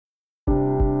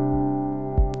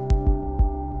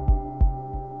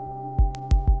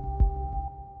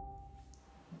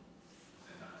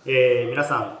皆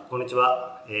さんこんにち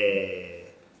は、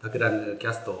タクラムキ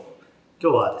ャスト。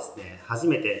今日はですね、初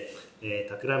めて、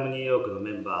タクラムニューヨークのメ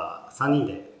ンバー3人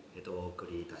で、お送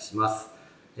りいたします。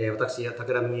私タ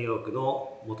クラムニューヨーク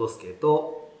の元助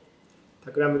と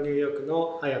タクラムニューヨーク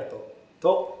の隼人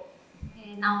と、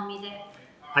ナオミで、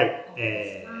はい、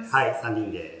3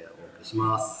人でお送りし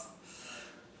ます。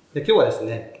で今日はです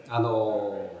ね、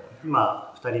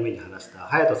今2人目に話した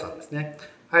隼人さんですね。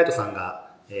隼人さん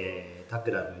がタ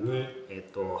クラムに、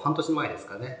半年前です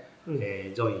かね、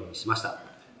ジョインしました。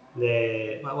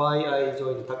で、Why I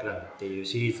Joined タクラムっていう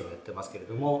シリーズをやってますけれ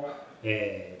ども、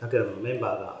タクラムのメン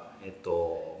バーが、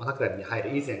タクラムに入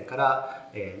る以前から、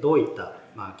どういった、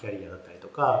キャリアだったりと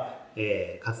か、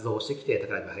活動をしてきてタ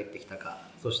クラムに入ってきたか、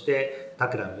そしてタ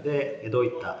クラムでどうい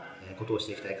ったことをし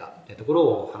ていきたいかというところ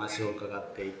を話を伺っ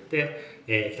ていって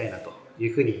いきたいなとい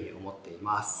うふうに思ってい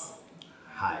ます。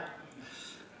はい。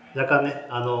若干ね、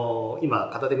今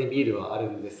片手にビールはある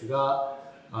んですが、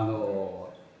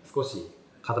少し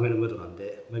固めのムードなん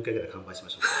で、もう一回ぐらい乾杯しま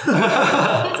しょう。先生、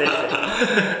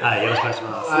はい、よろしくお願いし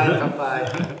ます。はい、乾杯。よ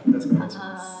ろしくお願いし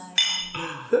ます。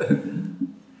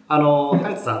隼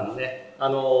人さんね、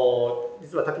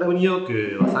実はタクラムニューヨ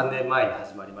ークは3年前に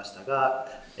始まりましたが、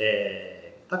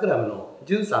タクラムの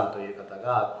ジュンさんという方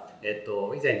が、以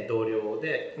前に同僚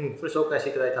で、それを紹介し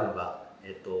ていただいたのが、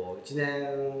1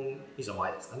年以上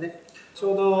前ですかね。ち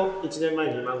ょうど1年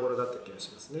前に今頃だった気が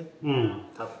しますね。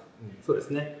多分。そうで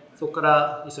すね。そこか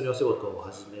ら一緒にお仕事を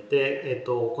始めて、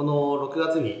この6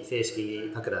月に正式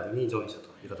にタクラムにジョインしたと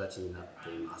いう形になって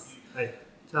います。はい。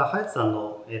じゃあ隼人さん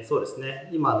の、そうです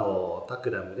ね、今のタク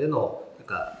ラムでの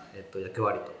役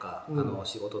割とか、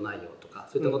仕事内容とか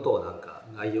そういったことを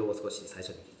概要を少し最初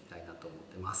に聞きたいなと思っ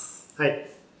てます。はい。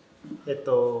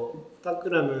タ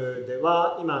クラムで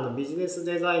は今ビジネス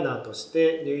デザイナーとし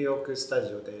てニューヨークスタ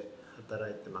ジオで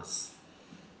働いてます。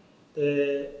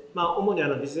で、主に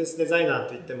ビジネスデザイナー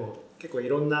といっても結構い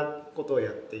ろんなことをや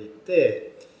ってい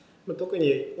て、特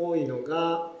に多いの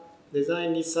がデザイ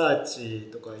ンリサー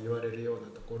チとか言われるような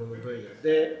ところの分野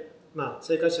で、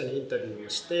生活者にインタビューを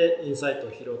してインサイトを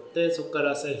拾ってそこか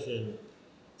ら製品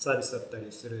サービスだった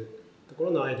りするとこ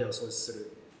ろのアイデアを創出す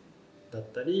るだっ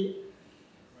たり、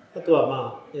あと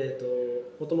は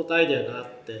もともとアイデアがあっ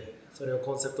てそれを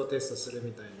コンセプトテストする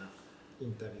みたいなイ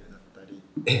ンタビューだったり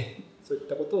そういっ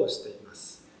たことをしていま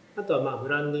す。あとはブ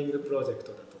ランディングプロジェク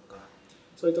トだとか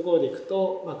そういうところでいく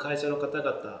と、会社の方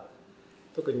々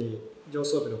特に上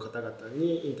層部の方々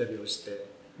にインタビューをして、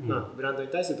ブランドに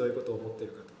対してどういうことを思ってい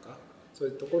るかとかそう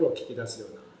いうところを聞き出すよ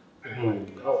うな役割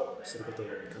とかをすることが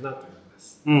多いかなと思いま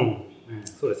す。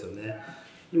そうですよね。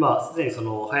今すでにそ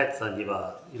の隼人さんに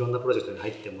はいろんなプロジェクトに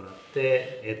入ってもらっ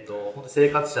て、本当生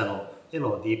活者のへ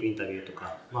のディープインタビューと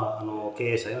か、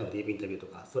経営者へのディープインタビューと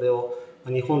か、それを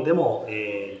日本でも、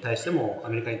に対してもア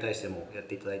メリカに対してもやっ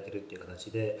ていただいているっていう形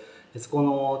で、そこ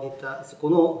の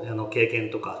経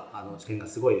験とか知見が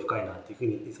すごい深いなっていうふう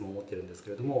にいつも思ってるんです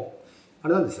けれども、あ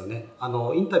れなんですよね。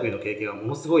インタビューの経験はも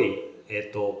のすごい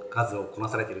数をこな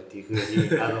されているっていうふうに聞いてい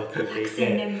て、100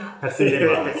戦連覇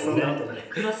ですよね。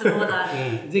クロスボーダ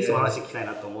ーぜひその話聞きたい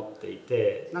なと思ってい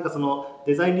て、その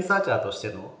デザインリサーチャーとし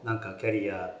てのキャ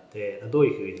リアってどう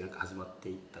いうふうに始まって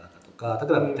いったのかとか、タ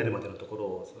クラムに至るまでのところ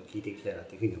を聞いていきたいな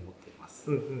というふうに思っています。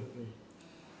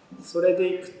それ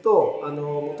でいくと、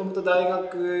もともと大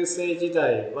学生時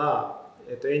代は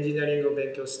エンジニアリングを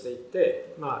勉強してい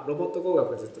て、ロボット工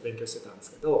学をずっと勉強してたんで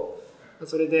すけど、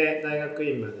それで大学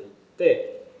院まで行って、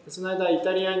その間イ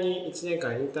タリアに1年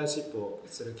間インターンシップを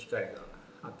する機会が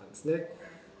あったんですね。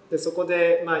でそこ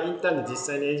で、インターンで実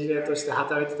際にエンジニアとして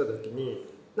働いてた時に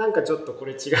ちょっとこ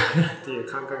れ違うなっていう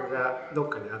感覚がどっ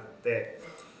かにあって、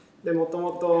でもと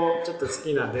もとちょっと好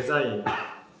きなデザイン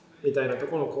みたいなと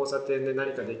ころの交差点で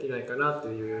何かできないかなって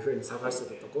いうふうに探し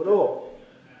てたところ、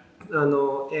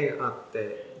縁あっ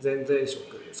て前々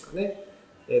職ですかね、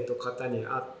方に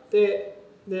会って、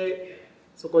で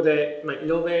そこで、イ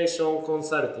ノベーションコン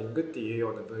サルティングっていう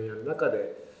ような分野の中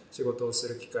で仕事をす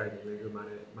る機会に恵まれ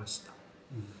ました。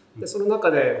でその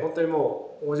中で本当に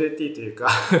もう OJT というか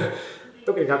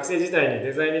特に学生時代に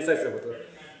デザインリサーチのこ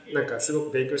とすご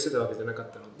く勉強してたわけじゃなか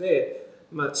ったので、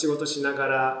仕事しなが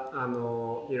らい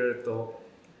ろいろと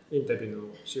インタビュー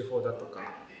の手法だとか、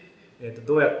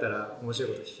どうやったら面白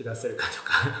いことを聞き出せるかと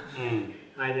か、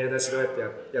アイデア出しどうやっ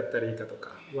てやったらいいかと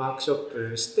か、ワークショ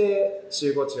ップして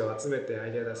集合値を集めてア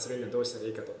イデア出しするにはどうしたらい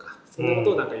いかとか、そんなこ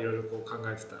とをいろいろ考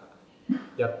えてた、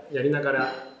やりなが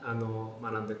ら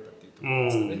学んでったっていうところ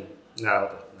ですかね。なる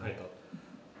ほ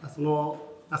ど。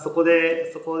そこ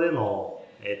での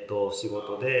仕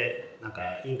事で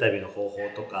インタビューの方法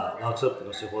とかワークショップ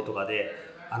の手法とかで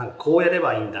なんかこうやれ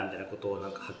ばいいんだみたいなことをな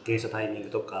んか発見したタイミング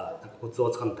とか、なんかコツを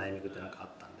つかんだタイミングって何かあっ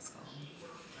たんですか？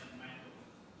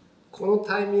この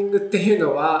タイミングっていう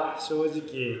のは正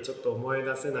直ちょっと思い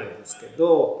出せないんですけ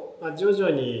ど、徐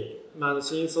々に、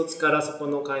新卒からそこ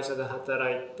の会社で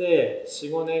働いて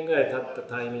 4,5 年ぐらい経った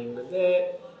タイミング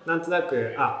でなんとな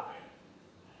く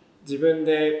自分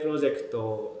でプロジェクト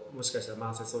をもしかしたら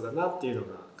回せそうだなっていうのが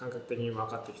感覚的に分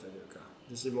かってきたというか、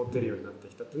自信持てるようになって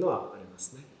きたっていうのはありま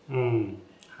すね。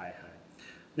はいはい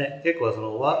ね、結構確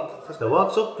かワー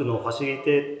クショップのファシリ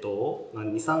テートを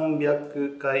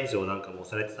200-300回以上なんかも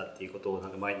されてたっていうことをな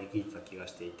んか前に聞いてた気が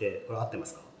していて、これ合ってま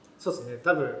すか？そうですね、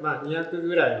多分200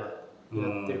ぐらいはや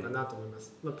ってるかなと思いま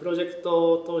す。プロジェク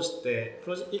トを通して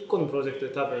1個のプロジェクト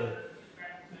で多分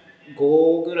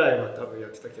5ぐらいは多分や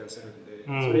ってた気がするんで、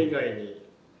それ以外に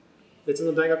別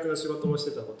の大学の仕事もし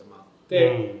てたこともあっ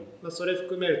て、それ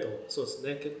含めるとそうです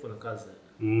ね、結構な数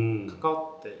関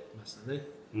わっていましたね。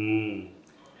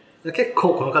結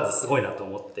構この数すごいなと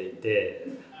思っていて、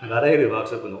なんかあらゆるワーク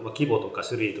ショップの規模とか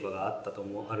種類とかが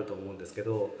あると思うんですけ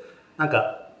ど、なん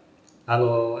かや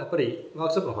っぱりワー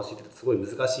クショップのファシリテってすごい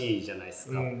難しいじゃないで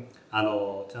すか。ち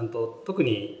ゃんと特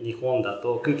に日本だ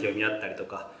と空気を見合ったりと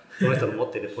か、その人の持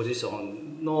っているポジショ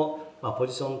ンの、ポ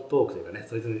ジショントークというかね、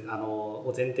それ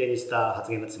を前提にした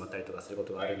発言になってしまったりとかするこ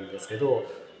とがあるんですけど、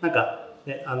なんか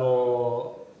ね、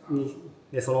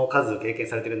その数を経験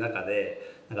されている中で、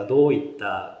なんかどういっ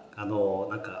たな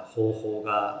んか方法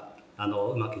が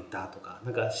うまくいったとか、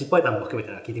なんか失敗談も含め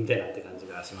て聞いてみたいなって感じ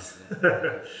がしますね。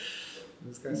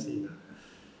難しいな。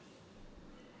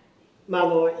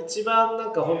一番な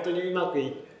んか本当にうまく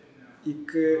い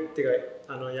くっていう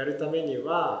かやるために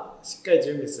はしっかり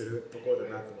準備するところだ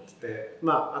なと思ってて、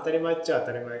当たり前っちゃ当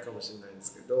たり前かもしれないんで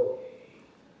すけど、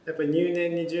やっぱり入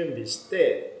念に準備し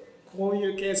て、こう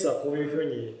いうケースはこういうふう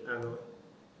に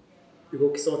動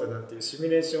きそうだなっていうシミ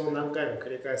ュレーションを何回も繰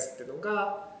り返すっていうの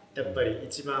がやっぱり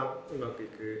一番うまくい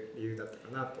く理由だった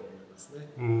かなと思いますね。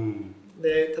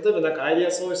で、例えばなんかアイデ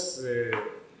ア創出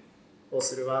を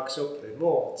するワークショップで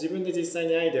も自分で実際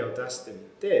にアイデアを出してみ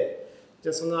て、じ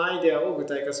ゃあそのアイデアを具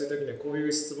体化するときにはこうい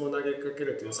う質問を投げかけ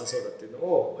ると良さそうだっていうの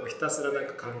をひたすらなん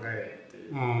か考えるってい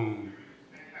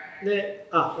う、で、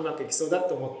うまくいきそうだ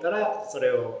と思ったらそ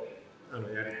れをや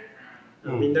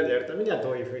る、みんなでやるためには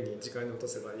どういうふうに時間に落と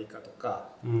せばいいかとか、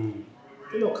って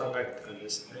いうのを考えるって感じで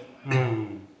したね。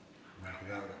なる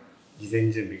ほど。事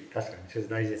前準備、確かにそれ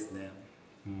大事ですね。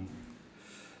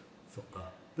そっか。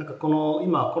なんか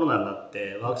今コロナになっ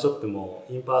てワークショップも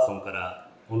インパーソンから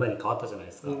オンラインに変わったじゃない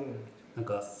ですか。なん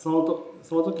かその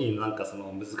時になんかそ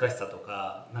の難しさと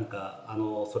か、なんか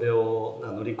それを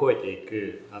乗り越えてい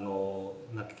くな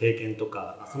んか経験と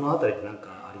か、そのあたりって何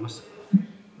かありましたか？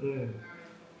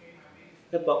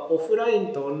やっぱオフライ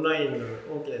ンとオンラインの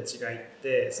大きな違いっ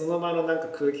て、その場のなんか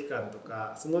空気感と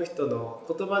か、その人の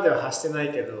言葉では発してな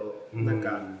いけど、なん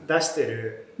か出して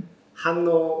る反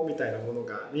応みたいなもの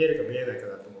が見えるか見えないか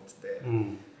だと思ってて、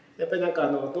やっぱりなんか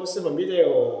どうしてもビデオ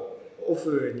をオ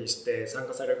フにして参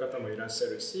加される方もいらっしゃ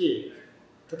るし、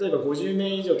例えば50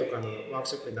名以上とかのワーク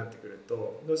ショップになってくる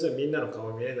とどうしてもみんなの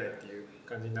顔見えないっていう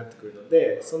感じになってくるの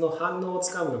で、その反応を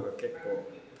つかむのが結構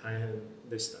大変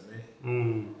でしたね。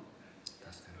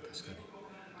確か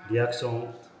にリアクショ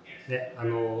ンね、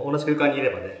同じ空間にい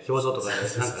ればね、表情とかでな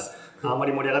んかあんま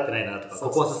り盛り上がってないなとか、こ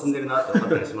こは進んでるなって分かっ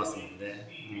たりしますもん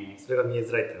ね。それが見え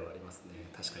づらいっていうのはありますね。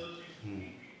確か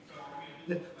に。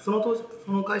でそ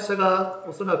の会社が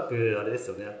おそらくあれです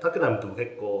よね、タクラムとも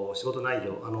結構仕事内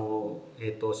容プ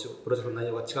ロジェクトの内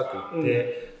容が近くっ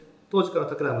て、当時から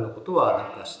タクラムのことは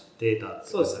なんか知っていたっ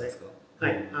てことですか？は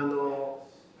い、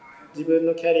自分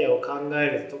のキャリアを考え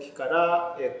る時か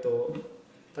ら、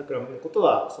タクラムのこと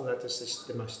は存在として知っ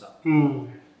てました。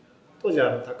当時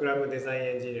はタクラムデザイン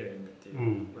エンジニアリングっていう、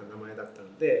名前だった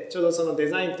ので、ちょうどそのデ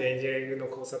ザインとエンジニアリングの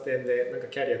交差点でなんか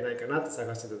キャリアないかなって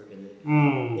探してた時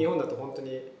に、日本だと本当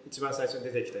に一番最初に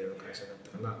出てきたような会社だっ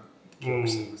たかなって記憶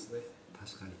していますね。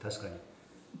確かに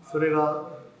それが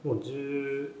もう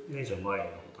10年以上前の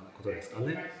ことですか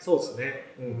ね。そうです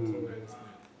ね。そのぐらいですね。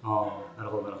なる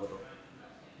ほど。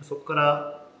そこか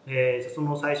ら、そ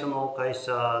の最初の会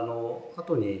社の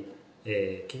後に、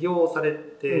起業され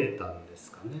てたんで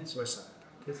すかね？しました。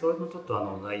でそれのちょっと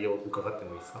内容を伺って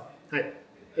もいいですか？はい。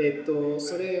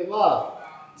それは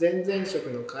前々職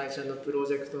の会社のプロ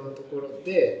ジェクトのところ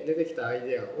で出てきたアイ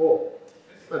デアを、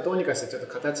どうにかしてちょっと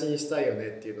形にしたいよ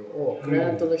ねっていうのをクライ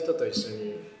アントの人と一緒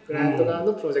に、クライアント側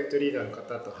のプロジェクトリーダーの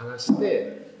方と話し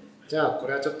て、じゃあこ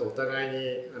れはちょっとお互いに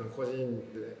個人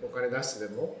でお金出して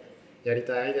でもやり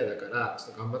たいアイデアだからち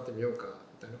ょっと頑張ってみようかみ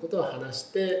たいなことを話し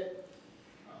て、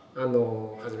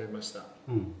始めました。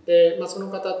うんで、その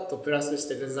方とプラスし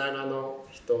てデザイナーの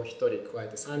人1人加え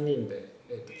て3人で、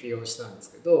起業したんで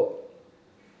すけど、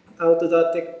アウトド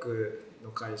アテック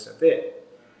の会社で、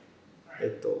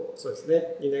そうです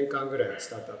ね、2年間ぐらいス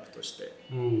タートアップとして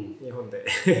日本で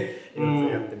いろいろ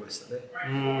やってましたね。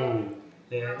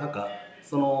なんか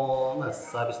その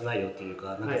サービス内容という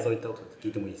か、なんかそういったこと聞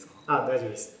いてもいいですか？大丈夫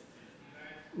です。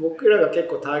僕らが結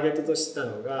構ターゲットとしてた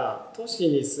のが、都市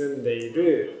に住んでい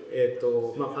る、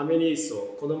ファミリー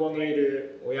層、子供のい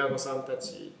る親御さんた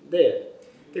ちで、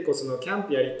結構そのキャン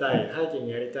プやりたい、ハイキン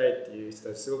グやりたいっていう人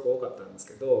たちすごく多かったんです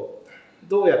けど、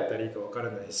どうやったらいいかわか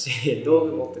らないし、道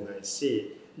具持ってない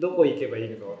し、どこ行けばいい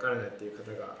のかわからないっていう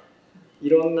方がい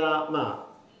ろんな、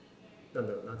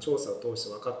調査を通して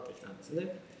分かってきたんです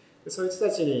ね。でそういう人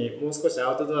たちにもう少し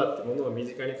アウトドアってものを身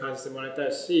近に感じてもらいた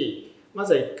いし、ま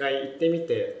ずは一回行ってみ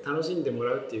て楽しんでも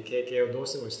らうっていう経験をどう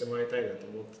してもしてもらいたいなと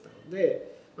思ってたの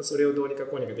で、それをどうにか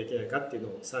こうにかできないかっていうの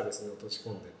をサービスに落とし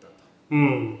込んでいった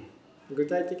と。具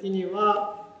体的に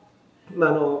は、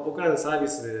僕らのサービ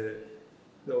ス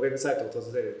のウェブサイトを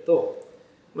訪れると、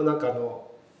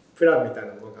プランみたい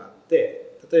なものがあっ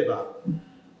て、例えば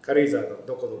軽井沢の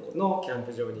どこどこのキャン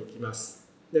プ場に行きます。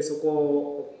でそこ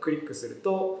をクリックする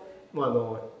と、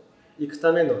行く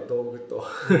ための道具と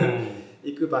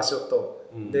行く場所と、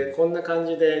でこんな感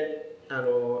じで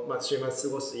週末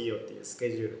過ごしていいよっていうスケ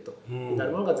ジュールと、みたい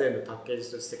なものが全部パッケー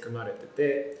ジとして組まれて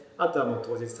て、あとはもう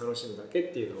当日楽しむだけ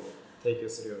っていうのを提供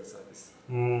するようなサービス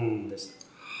でし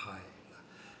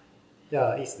た。い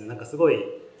や、いいですね。なんかすごい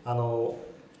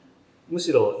む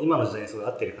しろ今の時代にすごい合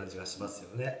ってる感じがします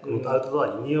よね。このアウトドア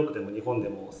にニューヨークでも日本で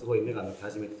もすごい目が向き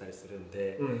始めてたりするん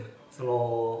で、そ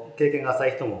の経験が浅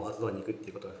い人もアウトドアに行くってい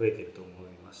うことが増えていると思い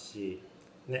ますし、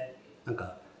ね、なん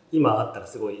か今あったら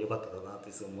すごい良かっただなっ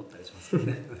てすごい思ったりしますよ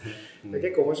ね。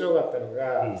結構面白かったの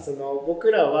が、その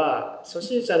僕らは初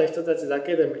心者の人たちだ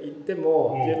けでも行って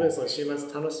も十分その週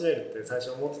末楽しめるって最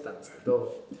初思ってたんですけ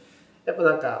ど、やっぱ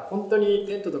なんか本当に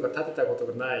テントとか立てたこと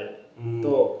がない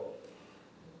と、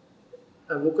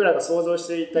僕らが想像し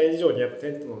ていた以上にやっぱテ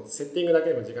ントのセッティングだ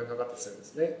けでも時間かかってするんで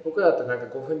すね。僕らだってなんか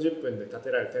5分10分で立て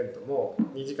られるテントも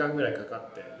2時間ぐらいかか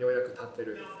ってようやく立て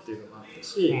るっていうのもあった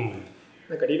し、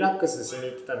なんかリラックスしに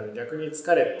行ってたのに逆に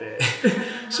疲れて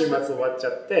週末終わっち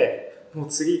ゃって、もう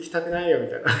次行きたくないよみ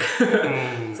たいな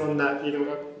そんなフィード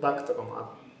バックとかもあっ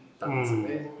たんですよ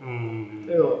ね。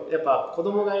でもやっぱ子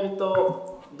供がいる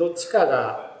とどっちか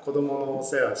が子供のお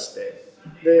世話して、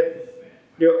で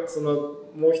その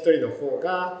もう一人の方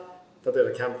が例え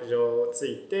ばキャンプ場をつ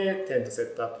いてテントセ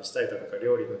ットアップしたりだとか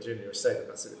料理の準備をしたり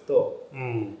とかすると、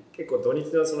結構土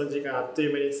日のその時間あっとい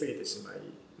う間に過ぎてしま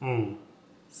い、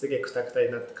すげえクタクタ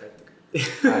になって帰ってくるっていう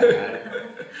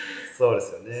そうで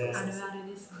すよね。あるあ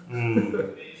るですね。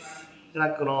な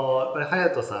んかやっぱり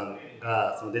隼人さん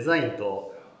がそのデザイン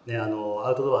と、ね、アウ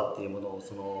トドアっていうものを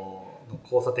その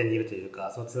交差点にいるというか、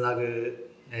そのつなぐ、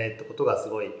ことがす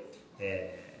ごい、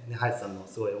隼人さんの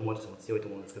すごい思いとしても強いと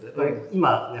思うんですけど、やっぱり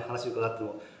今、ね、話を伺って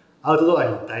もアウトドア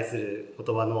に対する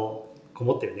言葉のこ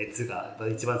もってる熱がやっぱ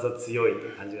一番強い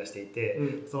感じがしていて、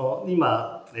その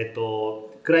今、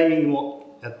クライミング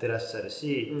もやってらっしゃる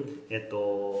し、REI って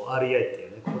い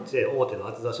うね、こっちで大手の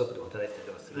アウトドアショップでも働いてたり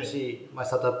とかするし、ス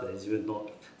タートアップで自分の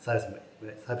サービスも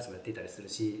やっていたりする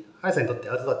し、隼人さんにとって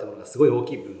アウトドアってものがすごい大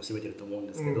きい部分を占めてると思うん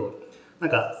ですけど、なん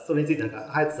かそれについて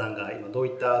隼人さんが今どう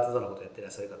いったアウトドアのことをやってら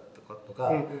っしゃるかと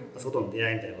か、そことの出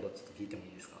会いみたいなことをちょっと聞いてもい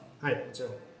いですか？はい、もちろ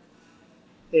ん。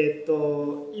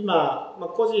今、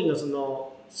個人のそ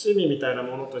の趣味みたいな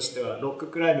ものとしてはロック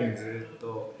クライミングずっ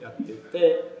とやってい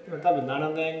て、今多分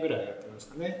7年ぐらいやってます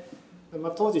かね。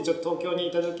当時ちょっと東京に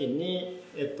いた時に、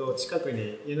家の近く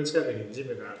にジ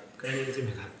ムがクライミングジ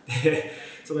ムがあって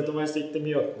そこに友達と行って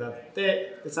みようってなっ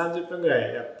て、で30分ぐ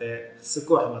らいやってすっ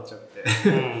ごいハマっちゃって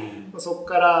そこ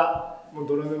からもう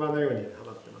泥沼のようにハ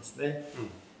マってますね。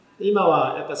今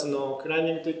はやっぱそのクライ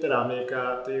ミングといったらアメリ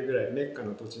カというぐらいメッカ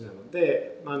の土地なの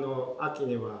で、秋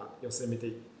にはヨセミテ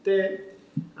行って、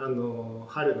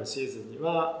春のシーズンに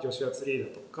はジョシュアツリー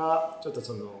だとか、ちょっと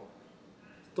その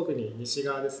特に西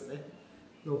側ですね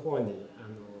の方に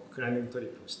クライミングトリッ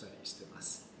プをしたりしてま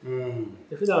す。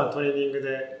で普段はトレーニング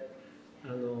で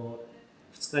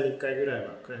2日に1回ぐらい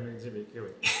はクライミングジム行くよ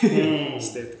うに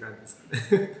してるって感じです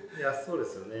かね。いや、そうで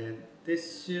すよね。で、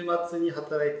週末に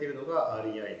働いているのが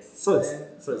REI ですね。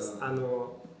そうです。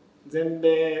全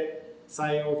米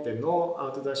最大手のア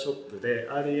ウトドアショップで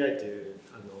REI という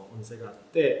お店があっ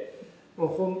て、も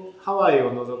うハワイ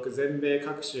を除く全米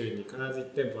各州に必ず1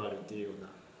店舗あるっていうような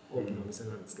大きなお店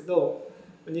なんですけど、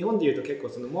日本でいうと結構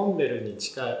そのモンベルに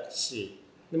近し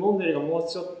いでモンベルがもう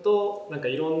ちょっとなんか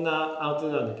いろんなアウト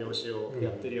ドアの業種をや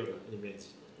ってるようなイメージで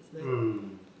すね。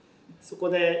そこ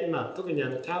で今特にキ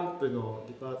ャンプの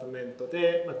ディパートメント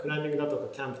で、クライミングだとか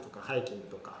キャンプとかハイキング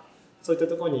とかそういった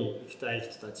ところに行きたい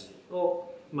人たち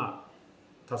を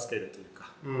助けるという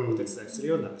か、お手伝いする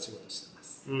ような仕事をしていま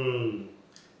す。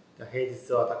じゃあ平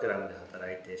日はタクラムで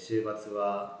働いて週末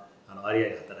は有明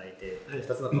で働いて、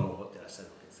2つの顔を持ってらっしゃる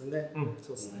わけですよね。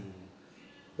そうですね。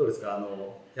どうですか、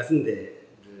休んでる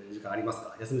時間あります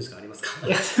か？休む時間ありますか？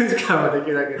休む時間はでき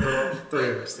るだけ取る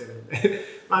ようにしてるんで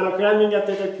クライミングやっ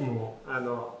てる時も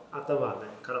頭はね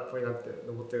空っぽになって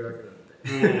登ってるだけ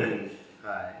なんで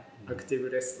アクティブ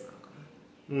レストなのか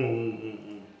な。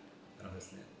なるほどで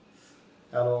すね。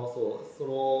そ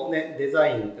のねデザ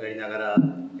インをやりながら、アウ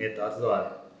トド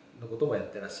アのこともや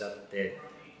ってらっしゃって、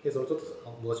でそのちょっと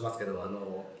戻しますけど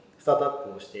スタートアッ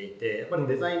プをしていて、やっぱり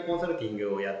デザインコンサルティン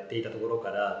グをやっていたところか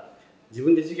ら自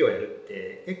分で事業をやるっ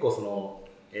て結構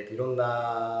いろん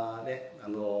なね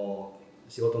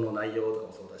仕事の内容とか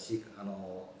もそうだし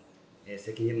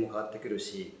責任も変わってくる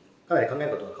し、かなり考え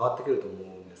ることが変わってくると思う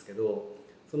んですけど、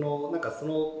その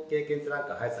経験って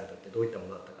林さんにとってどういったも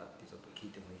のだったかってちょっと聞い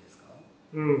てもいいですか？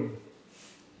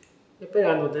やっぱ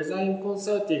りデザインコン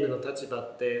サルティングの立場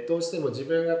ってどうしても自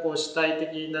分が主体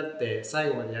的になって最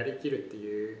後までやりきるって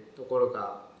いうところ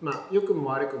が良くも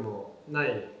悪くもな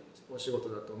いお仕事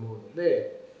だと思うの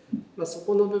で、そ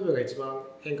この部分が一番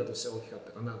変化として大きかっ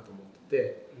たかなと思って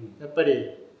て、やっぱり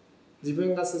自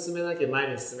分が進めなきゃ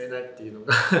前に進めないっていうの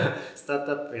がスター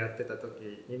トアップやってた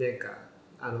時2年間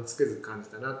つくづく感じ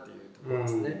たなっていうところで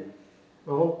すね。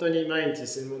本当に毎日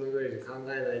死ぬものぐらいで考え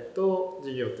ないと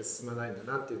事業って進まないんだ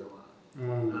なっていうのは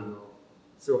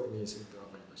すごく身に染みて分か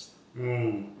りました。な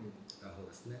るほど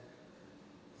ですね。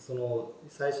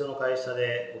最初の会社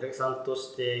でお客さんと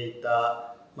してい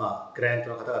た、クライアント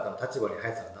の方々の立場に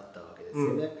林さんがなったわけです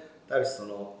よね。ある種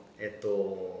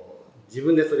自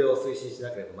分でそれを推進し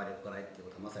なければ前に動かないっていう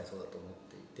ことはまさにそうだと思っ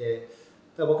ていて、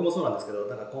僕もそうなんですけど、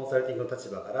コンサルティングの立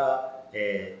場から、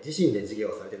自身で事業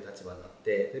をされている立場になっ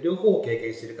て、両方経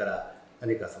験しているから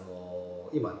何か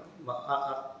今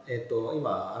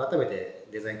改めて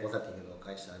デザインコンサルティングの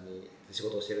会社に仕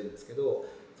事をしてるんですけど、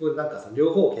そこで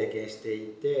両方経験してい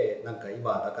て、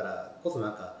今だからこそ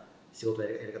仕事の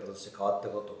やり方として変わった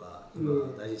こととか、今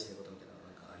大事にしていることみたいな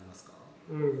のありますか？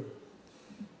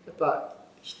やっぱ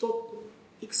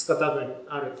いくつか多分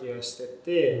ある気がして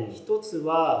て、一つ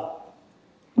は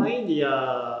アイディ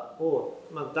アを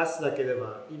出すだけで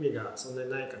は意味がそんなに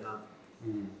ないかな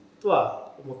と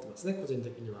は思ってますね、個人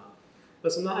的には。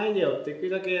そのアイディアをできる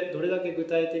だけどれだけ具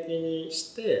体的に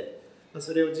して、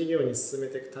それを事業に進め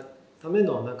ていくため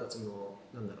の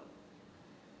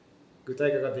具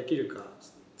体化ができるか、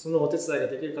そのお手伝いが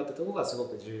できるかってところがすご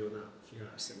く重要な気が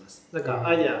してます。ア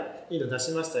イディアいいの出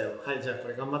しましたよ、はいじゃあこ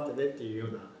れ頑張ってねっていうよ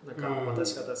うな渡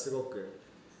し方すごく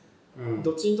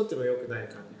どっちにとっても良くない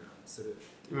感じがする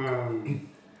っていうか、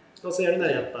どうせやるな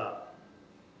らやっぱ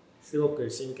すごく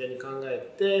真剣に考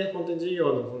えて、本当に事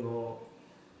業の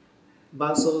伴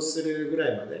走するぐ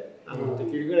らいまでで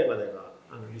きるぐらいまでが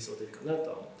理想的かなと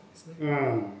は思ってますね。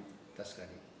確かに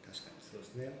そうで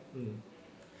すね。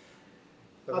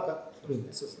そ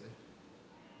うですね。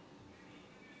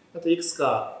あといくつ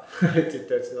かって言っ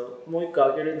たやつのもう一個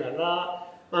挙げるな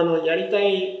ら、やりた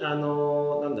い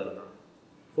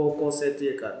方向性と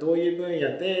いうか、どういう分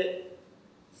野で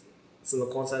その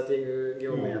コンサルティング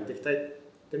業務をやっていきたいっ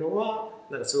ていうのは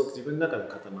すごく自分の中で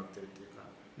固まってるっていう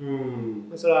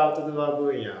か、それはアウトドア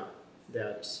分野で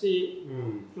あるし、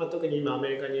特に今アメ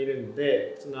リカにいるの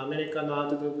で、そのアメリカのアウ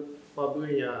トドア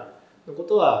分野のこ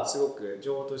とはすごく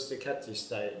情報としてキャッチし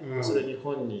たい、それを日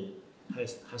本に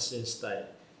発信した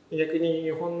い。逆に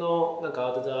日本のアウ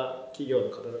トドア企業の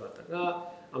方々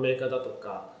がアメリカだと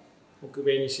か北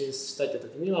米に進出したいって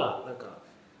時には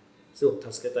すご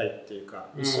く助けたいっていうか、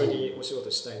一緒にお仕事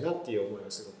したいなっていう思い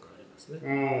がすごくありますね。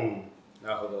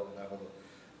なるほど。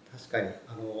確かに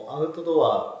アウトド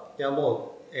ア、いや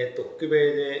もう、北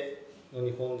米での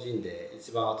日本人で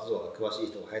一番アウトドアが詳しい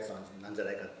人が林さんなんじゃ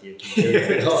ないかっていう気もするんです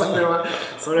けど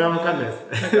それは分かんないで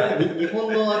すね。日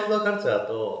本のアウトドアカルチャー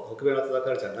と北米のアウトドア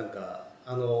カルチャー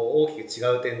大きく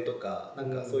違う点とか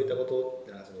そういったことっ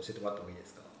て教えてもらってもいいで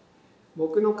すか？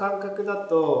僕の感覚だ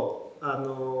と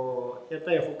やっ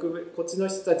ぱりこっちの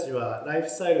人たちはライフ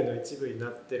スタイルの一部にな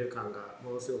ってる感が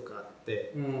ものすごくあっ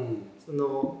て、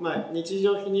日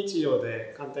常非日常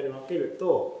で簡単に分ける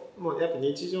ともうやっぱ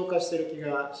日常化してる気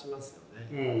がしますよ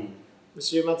ね。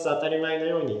週末当たり前の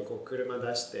ように車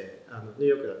出してニュー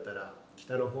ヨークだったら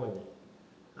北の方に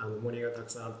森がた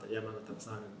くさんあったり山がたく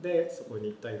さんあるんでそこに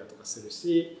行ったりだとかする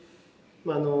し、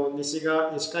西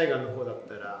海岸の方だっ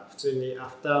たら普通にア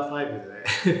フターファイ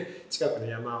ブで近くの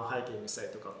山をハイキングしたり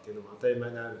とかっていうのも当たり前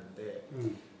になるんで、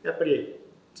やっぱり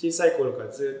小さい頃から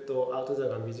ずっとアウトドア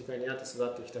が身近にあって育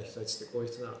ってきた人たちってこういう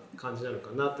人な感じなの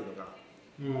かなっていうの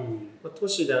が、都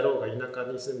市であろうが田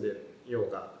舎に住んでよう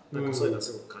がなんかそういうのは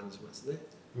すごく感じますね。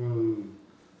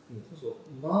そう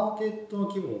マーケットの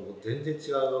規模も全然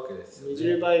違うわけですよね。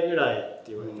20倍ぐらいっ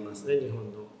て言われてますね、日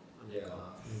本のアメリカ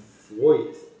は。すごい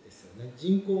ですよね。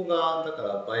人口がだか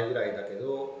ら倍ぐらいだけ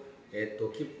ど、マーケット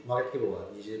規模は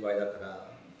20倍だか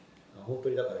ら本当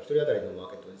にだから1人当たりのマー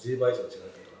ケットが10倍以上違うってこ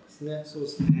となんですね。そうで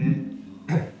すね。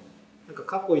なんか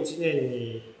過去1年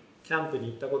にキャンプに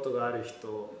行ったことがある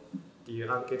人ってい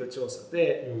うアンケート調査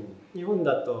で、日本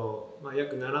だと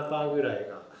約 7% ぐらい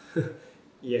が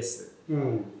イエス、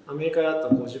アメリカだと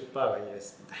 50% がイエ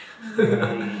スみたいな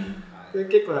で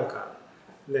結構なんか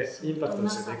ねインパクトと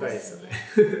してでかいですよね。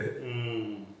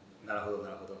なるほどな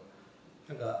るほど。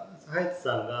なんかハイツ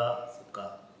さんがそっ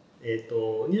か、ニュ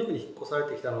ーヨークに引っ越され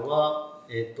てきたのは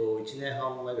1年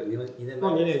半前ぐらい2年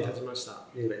前もう2年経ちました。2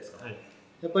年ぐらいですか。はい、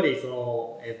やっぱりそ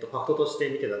の、ファクトとして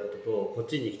見てたこととこっ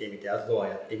ちに来てみてアウトドア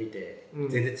やってみて全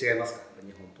然違いますか、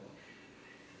日本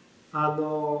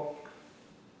と。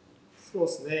そうで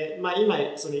すね、今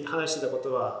その話してたこ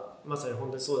とはまさに本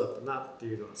当にそうだったなって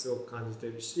いうのはすごく感じて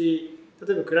るし、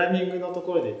例えばクライミングのと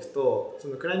ころでいくと、そ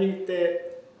のクライミングっ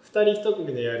て2人1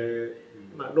組でやる、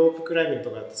ロープクライミング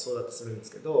とかってそうだとするんで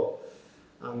すけど、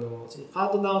そのパ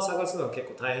ートナーを探すのは結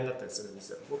構大変だったりするんです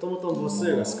よ。もともと母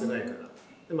数が少ないから。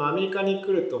でもアメリカに来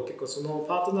ると結構その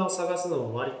パートナーを探すの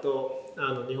も割と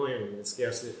日本よりも見つけ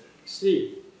やすい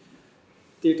し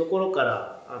っていうところか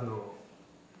ら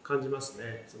感じます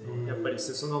ね。やっぱり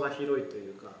裾野が広いとい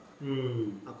うか、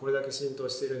これだけ浸透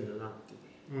してるんだなってい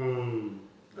う。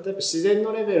例えば自然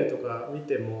のレベルとか見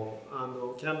ても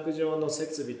キャンプ場の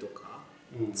設備とか、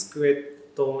机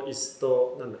と椅子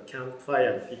とキャンプファイ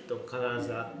ヤーのピットが必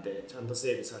ずあってちゃんと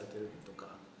整備されてるとか、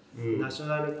ナショ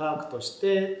ナルパークとし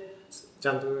てち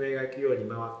ゃんと運営が行くように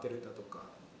回ってるだとか、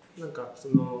なんかやっぱ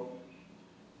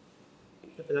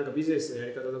りなんかビジネスのや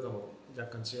り方とかも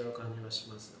若干違う感じはし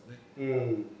ますよね。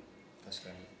確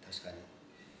か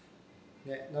に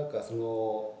ね、なんかそ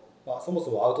もそ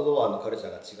もアウトドアのカルチャ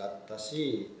ーが違った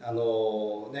し、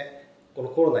この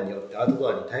コロナによってアウトド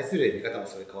アに対する見方も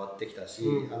それ変わってきたし、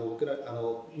僕らニ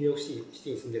ューヨークシ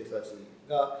ティに住んでる人たち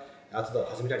がアウトドアを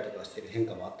始めたりとかしている変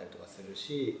化もあったりとかする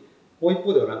し、もう一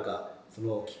方ではなんかそ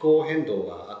の気候変動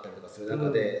があったりとかする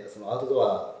中で、そのアウトド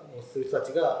アをする人た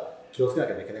ちが気をつけな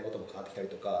ければいけないことも変わってきたり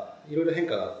とか、いろいろ変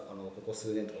化がここ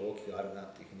数年とか大きくあるな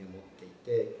っていうふうに思ってい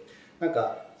て、なん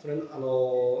かそれ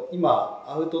今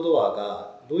アウトドア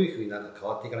がどういうふうになんか変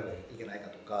わっていかなきゃいけないか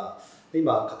とか、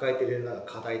今抱えているなんか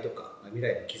課題とか未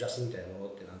来の兆しみたいなも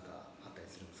のってなんかあったり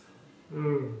するんですか？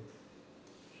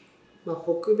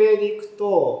北米で行く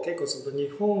と結構その日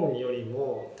本より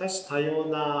も多種多様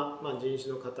な、人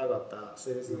種の方々、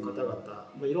性別の方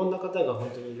々、いろんな方が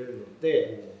本当にいるの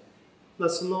で、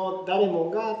その誰も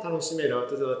が楽しめるアウ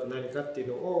トドアって何かっていう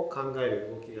のを考える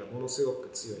動きがものすごく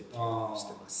強い気がし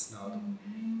てます。なるほど。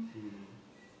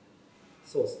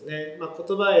そうですね。言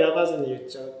葉選ばずに言っ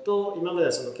ちゃうと、今まで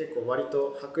はその結構割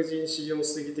と白人至上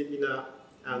主義的な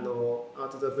アウト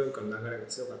ドア文化の流れが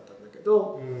強かったんだけ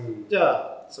ど、じゃ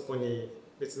あそこに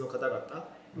別の方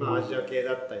々、アジア系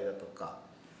だったりだとか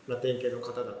ラテン系の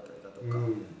方だったりだとか、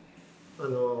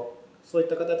そういっ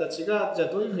た方たちがじゃあ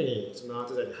どういうふうにそのアウ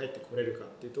トドアに入ってこれるかっ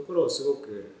ていうところをすご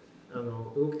く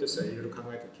動きとしてはいろいろ考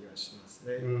えた気がします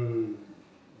ね。なる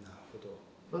ほ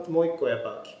ど。あともう一個はやっ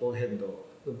ぱ気候変動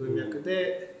の文脈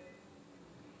で、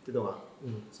っていうのが、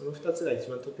その2つが一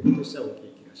番トピックとしては大き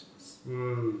い気がします。な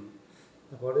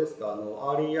んかあれですか、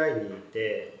REI にい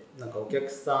てなんかお客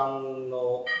さん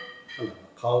の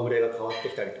顔ぶれが変わって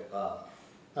きたりとか、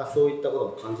そういったこと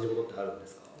も感じることってあるんで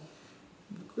すか？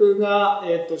僕が、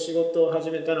仕事を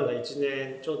始めたのがち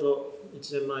ょうど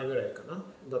1年前ぐらいかな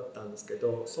だったんですけ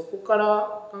ど、そこか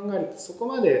ら考えるとそこ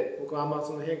まで僕はあんま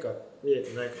その変化見え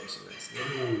てないかもしれないですね。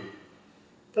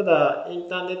ただイン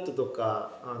ターネットと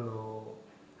か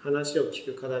話を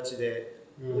聞く形で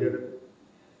いろいろ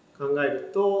考え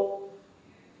ると、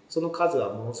その数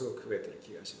はものすごく増えてる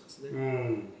気がしますね。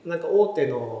なんか大手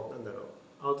の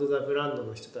アウトドアブランド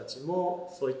の人たちも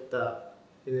そういった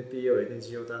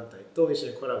NPO、NGO 団体と一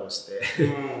緒にコラボして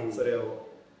それを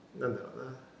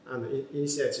イニ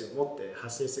シアチブを持って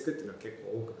発信していくっていうのは結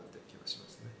構多くなってる気がしま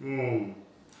すね。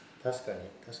確か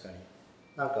に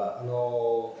なんか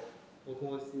僕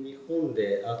も日本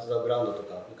でアウトドアブランドと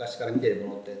か昔から見てる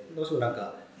ものってどうしてもなん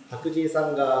か白人さ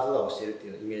んがアウトドアをしているって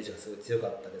いうイメージがすごい強か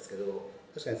ったですけど、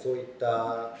確かにそういっ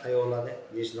た多様なね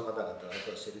人種の方々がアウト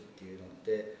ドアしているっていうのっ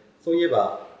て、そういえ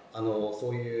ばそ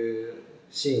ういう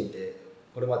シーンで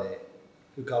これまで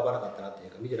浮かばなかったなってい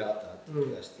うか見てなかったなっていう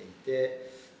気がしてい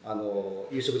て、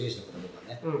有色人種の方とか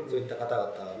ね、そういった方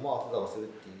々もアウトドアをするっ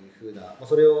ていう風な、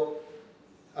それを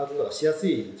アウトドアがしやす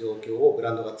い状況をブ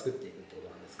ランドが作っていくってこと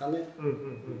なんですかね。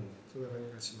そんな感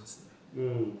じがしますね。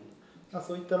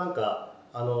そういったなんか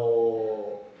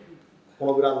こ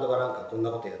のブランドがなんかこん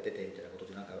なことやっててみたいなことっ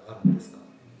てなんかあるんですか？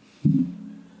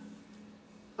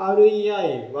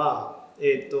 REI は、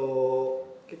結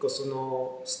構そ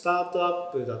のスタートア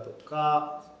ップだと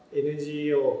か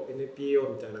NGO、NPO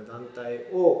みたいな団体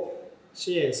を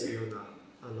支援するような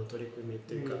取り組み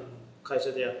というか会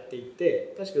社でやってい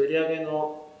て、確か売上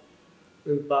の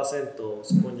うんパーセントを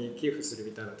そこに寄付する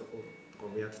みたいなところと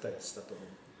かもやってたりしたと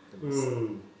思って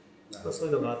ます。そう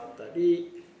いうのがあった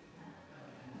り、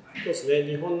そうですね、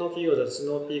日本の企業だとス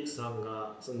ノーピークさん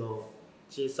がその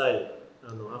小さい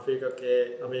アフリカ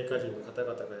系アメリカ人の方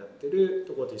々がやってる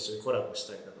ところと一緒にコラボし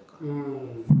たりだとか、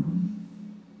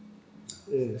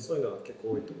そういうのは結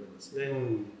構多いと思いますね。なるほ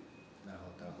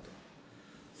どなるほど。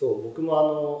そう僕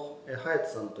もハヤト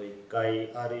さんと1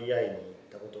回 REI に行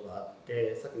ったことがあっ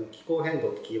て、さっきの気候変動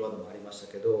ってキーワードもありまし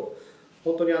たけど、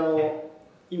本当に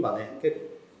今ね結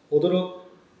構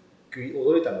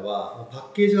驚いたのはパ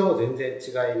ッケージがもう全然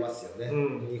違いますよね。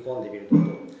日本で見ると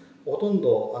ほとん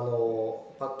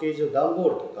どパッケージを段ボ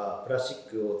ールとかプラスチッ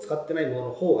クを使ってないもの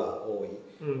の方が多い、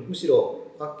むしろ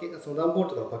その段ボール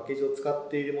とかのパッケージを使っ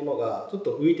ているものがちょっ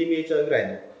と浮いて見えちゃうぐら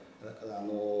い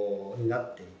のにな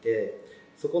っていて、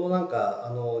そこのなんか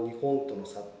日本との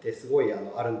差ってすごいあ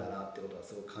るんだなってことは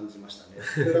すごく感じましたね。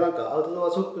それがなんかアウトド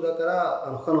アショップだか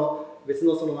ら他の別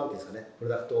のそのなんていうんですかね、プロ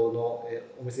ダクトの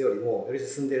お店よりもより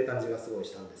進んでいる感じがすごい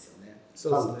したんですよね。そ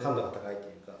うですね、感度が高いと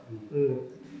いうか、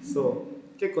そ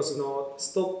う結構その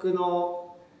ストック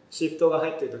のシフトが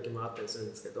入っている時もあったりするん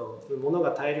ですけど、物が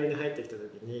大量に入ってきた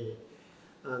時に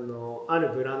あ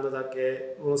るブランドだ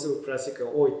けものすごくプラスチック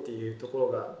が多いっていうところ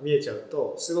が見えちゃう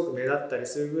とすごく目立ったり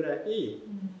するぐらい、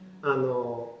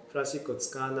プラスチックを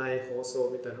使わない包装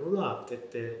みたいなものは徹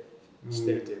底し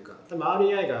てるというか、多分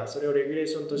REI がそれをレギュレー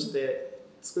ションとして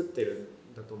作ってる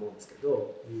んだと思うんですけ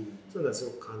ど、そういうのはす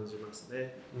ごく感じます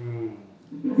ね。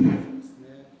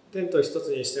テント一つ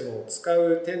にしても使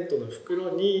うテントの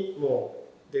袋にも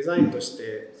うデザインとし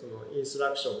てそのインスト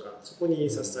ラクションがそこに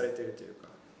印刷されているというか、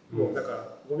もうだから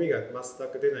ゴミが全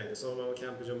く出ないでそのままキ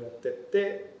ャンプ場持ってっ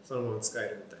てそのまま使え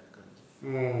るみたいな感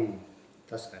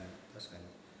じ。確かに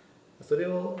それ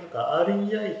をなんか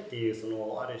REI っていうそ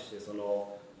のある種そ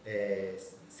の、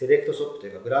セレクトショップとい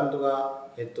うかブランドが、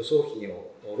商品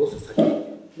をロス先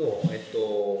の、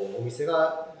お店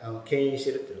が牽引し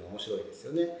てるっていうのが面白いです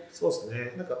よね。そうです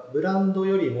ね。なんかブランド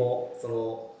よりもそ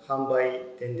の販売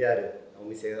店であるお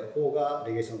店の方が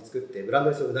レギュレーションを作ってブランド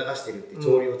にそれを促しているっていう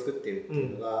潮流を作っているってい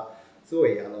うのがすご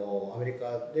いアメリ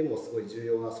カでもすごい重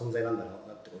要な存在なんだろう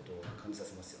なってことを感じさ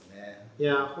せますよね。い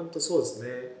や本当そうですね。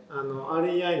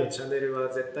REI のチャンネルは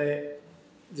絶対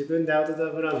自分でアウトド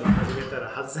アブランドを始めたら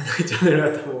外せないチャンネ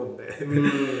ルだと思うん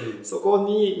でそこ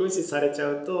に無視されちゃ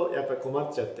うとやっぱり困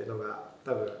っちゃうっていうのが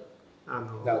多分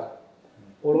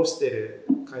卸してる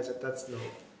会社たちの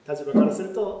立場からす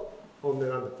ると本音なん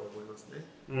だと思いますね。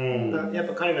だからやっ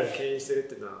ぱ彼らが牽引してるっ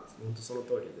ていうのは本当その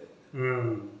通りで。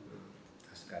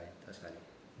確かに。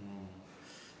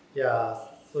いや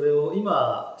それを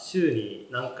今週に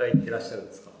何回行ってらっしゃるん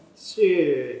ですか？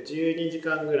週12時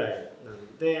間ぐらいな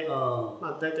んで、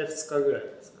大体2日ぐらいで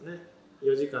すかね。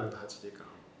4時間と8時間。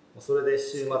それで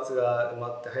週末が埋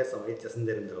まって林さんはいつ休ん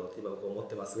でるんだろうって今僕思っ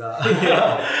てますが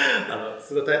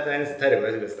すごい大変です。体力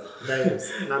大丈夫ですか？大丈夫で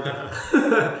す。なんとか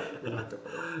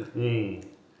い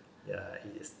やい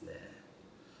いですね。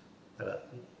だから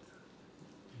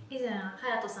以前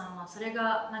隼人さんはそれ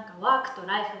がなんかワークと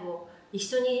ライフを一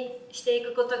緒にしてい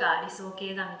くことが理想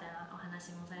形だみたいなお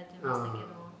話もされてましたけ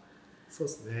ど。そう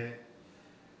ですね。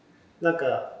なんか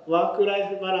ワークライ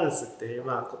フバランスっていう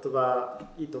言葉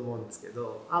いいと思うんですけ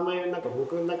ど、あんまりなんか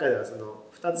僕の中ではその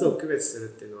2つを区別する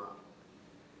っていうのは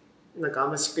なんかあん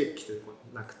ましっくりきて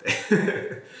なくて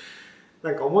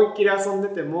なんか思いっきり遊んで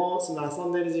てもその遊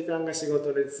んでる時間が仕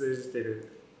事で通じて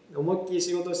る、思いっきり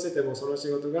仕事しててもその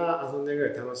仕事が遊んでるぐ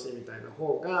らい楽しいみたいな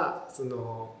方がそ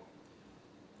の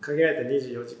限られた1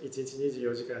日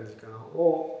24時間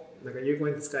をなんか有効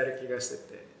に使える気がして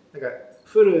て、なんか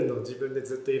フルの自分で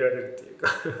ずっといられるっていうか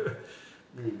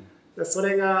そ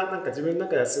れがなんか自分の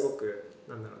中ではすごく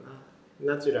なんだろう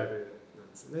なナチュラルなんで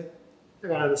すね。だ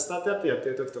からスタートアップやって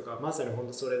る時とかまさに本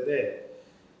当それで、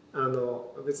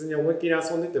別に思いっきり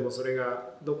遊んでてもそれ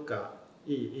がどっか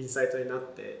いいインサイトにな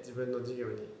って自分の事業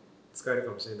に使える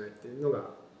かもしれないっていうのが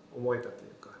思えたとい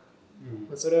うか、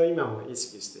それを今も意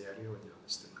識してやるようには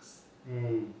してます。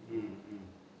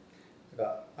なん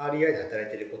か REI で働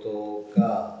いていること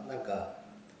がなんか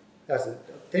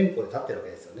店舗で立ってるわ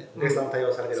けですよね。お客さんを対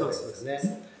応されてるわけですよね。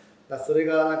それ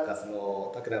がなんかそ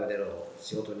のタクラムでの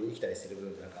仕事に生きたりしてる部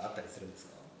分ってなんかあったりするんです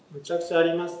か？むちゃくちゃあ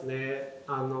りますね。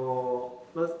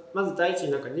まず第一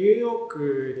になんかニューヨー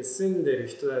クに住んでる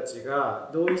人たちが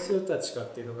どういう人たちか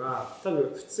っていうのが多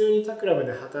分普通にタクラム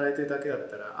で働いてるだけだっ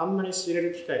たらあんまり知れ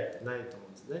る機会ってないと思う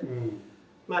んですね。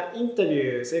インタビ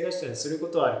ュー生活者にするこ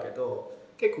とはあるけど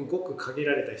結構ごく限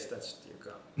られた人たちっていう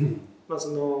か、そ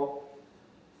の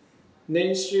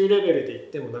年収レベルで言っ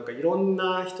てもなんかいろん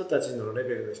な人たちのレ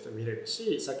ベルの人見れる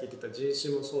し、さっき言ってた人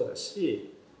種もそうだ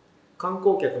し観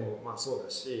光客もそうだ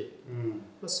し、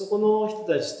そこの人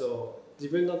たちと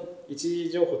自分の一時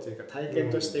情報というか体験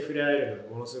として触れ合えるのが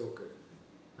ものすごく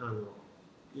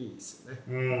いいですよ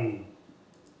ね。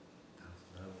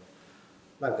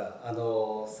なんか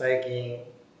最近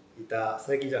じ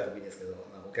ゃなくてもいいですけど、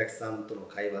お客さんとの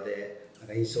会話でなん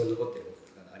か印象に残っているこ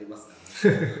ととかありますか？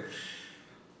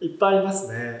いっぱいあります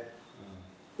ね。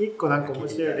一個なんか面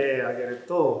白い例挙げる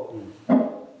と、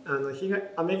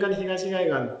アメリカの東海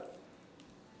岸、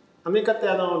アメリカって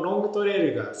ロングトレ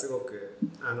イルがすごく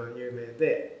有名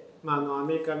で、ア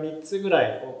メリカ3つぐら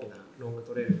い大きなロング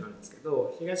トレイルがあるんですけ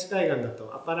ど、東海岸だ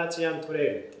とアパラチアントレイル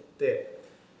って言って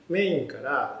メインか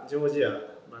らジョージア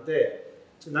まで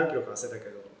何キロか忘れた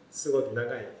けどすごく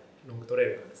長いロングトレイ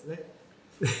ルなんですね。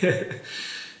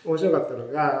面白かったの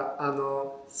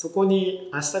がそこ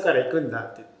に明日から行くんだ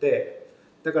って言って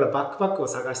だからバックパックを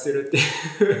探してるってい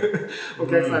うお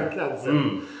客さんが来たんですよ。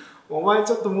お前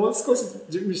ちょっともう少し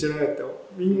準備しろよって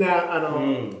みんな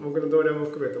僕の同僚も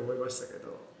含めて思いましたけ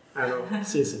ど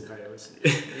心身対応し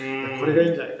これがいい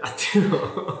んじゃないかっていうのを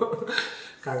考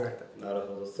えた。なる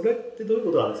ほど。それってどういう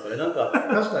ことなんですかね。なんか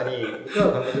確かに僕ら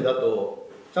の感覚だと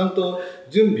ちゃんと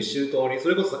準備周到に、そ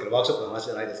れこそさっきのワークショップの話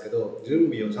じゃないですけど準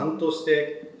備をちゃんとし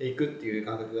ていくっていう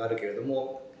感覚があるけれど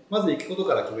も、まず行くこと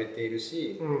から決めている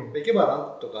し、行けばな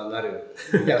んとかなる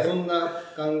みたいなそんな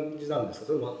感じなんですか？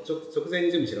それも直前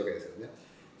に準備してるわけですよね。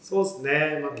そうです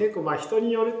ね、結構人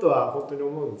によるとは本当に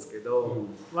思うんですけど、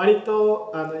割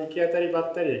と行き当たりば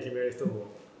ったりで決める人も、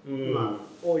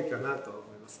多いかなとは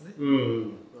思いますね。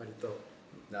割と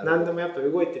何でもやっぱ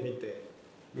動いてみて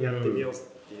やってみようっ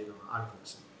ていうのがあるかも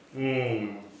しれない。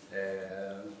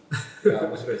いや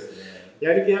面白いですね。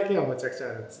やる気だけがむちゃくちゃ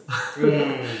あるんですよ。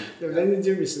でも全然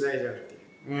準備しないじゃんってい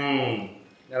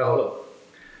う。なるほど。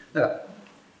なんか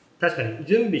確かに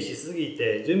準備しすぎ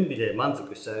て準備で満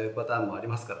足しちゃうパターンもあり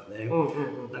ますからね。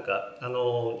なんか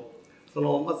そ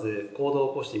のまず行動を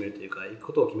起こしてみるというか行く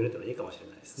ことを決めるというのはいいかもしれ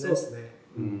ないですね。そうですね。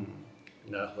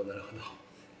なるほどなるほど。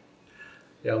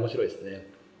いや面白いですね。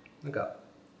なんか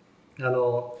そ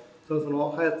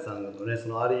の隼人さんのねそ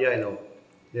の REI の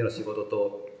での仕事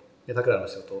とタクラの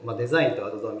仕事、デザインとア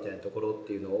ウトドアみたいなところっ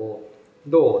ていうのを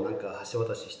どうなんか橋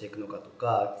渡ししていくのかと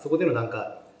か、そこでのなん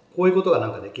かこういうことがな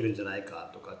んかできるんじゃないか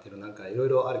とかっていうのなんかいろい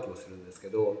ろある気もするんですけ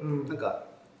ど、なんか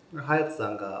隼人さ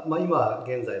んが、今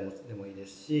現在でもいいで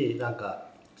すし、なんか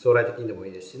将来的にでもい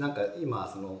いですし、なんか今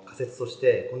その仮説とし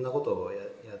てこんなことをや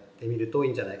ってみるとい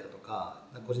いんじゃないかとか、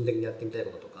個人的にやってみたい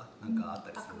こととかなんかあっ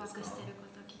たりするんですか？ワクワクしてるこ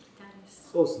と聞きたいで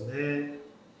す。そうです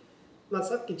ね。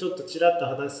さっきちょっとちらっと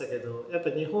話したけど、やっ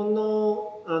ぱ日本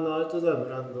のアウトドアブ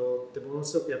ランドってもの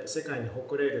すごくやっぱ世界に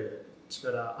誇れる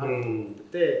力あると思って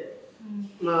て、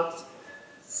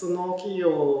その企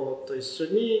業と一緒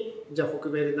にじゃあ北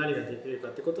米で何ができるか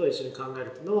ってことを一緒に考えるっ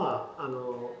ていうのは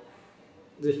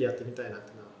ぜひやってみたいなっ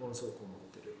ていうのはものすごく思っ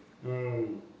てる。な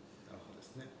るほどで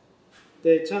すね。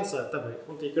でチャンスは多分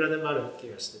本当にいくらでもある気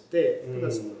がしてて、た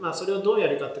だそれをどうや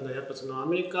るかっていうのはやっぱそのア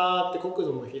メリカって国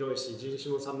土も広いし人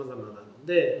種も様々なの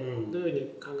で、どうい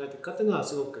うふうに考えていくかっていうのは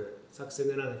すごく作戦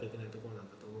練らなきゃいけないところなん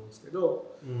だと思うんですけ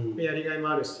ど、やりがいも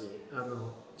あるし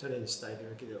チャレンジしたい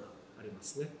領域ではありま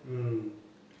すね。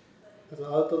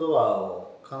アウトドア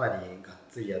をかなりがっ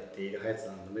つりやっている隼人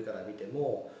さんの目から見て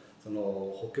も、そ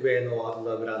の北米のアウト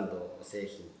ドアブランドの製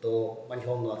品と、日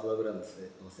本のアウトドアブランドの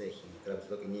製品に比べた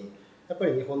ときにやっぱ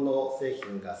り日本の製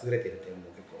品が優れている点も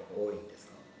結構多いんです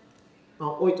か？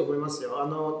多いと思いますよ。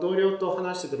同僚と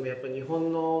話しててもやっぱり日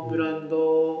本のブランド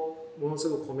をものす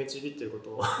ごく褒めちぎっているこ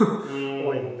と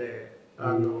多いので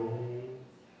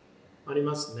あり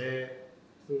ますね。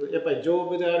やっぱり丈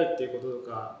夫であるっていうことと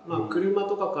か、車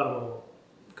とかからも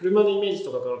車のイメージ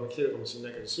とかからも来てるかもしれな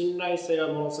いけど信頼性が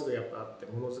ものすごくやっぱあって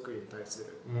ものづくりに対する、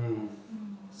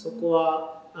そこ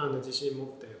は自信持っ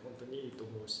て本当にいいと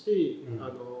思ううし、うん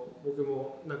僕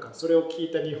もなんかそれを聞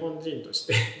いた日本人とし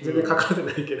て全然関わって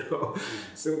ないけど、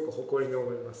すごく誇りに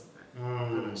思いますね、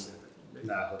話してる時に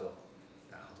ね。なるほど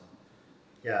なるほ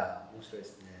ど。いや面白いで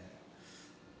すね。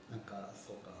なんか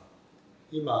そうか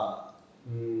今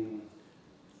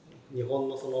日本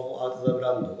のそのアウトドアブ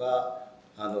ランドが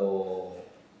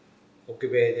北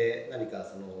米で何か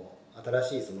その新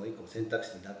しいその一個の選択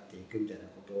肢になっていくみたいなこ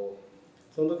とを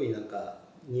その時になんか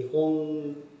日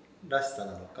本らしさ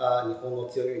なのか日本の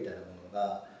強みみたいなもの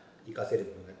が活かせる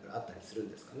部分がやっぱりあったりするん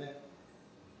ですかね。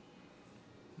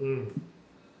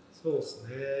そうですね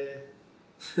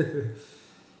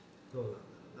どうなんだろ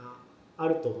うな、あ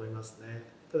ると思いますね。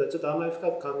ただちょっとあんまり深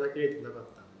く考えきれてなかっ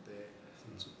たので、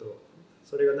ちょっと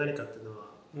それが何かっていうのは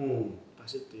バ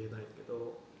シッと言えないけ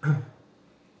ど、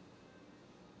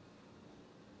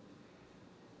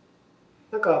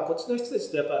なんかこっちの人たち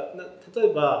ってやっぱ例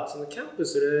えばそのキャンプ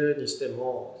するにして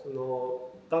もその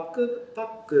バックパッ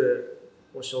ク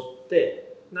を背負っ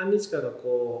て何日かが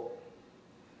こ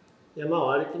う山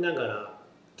を歩きながら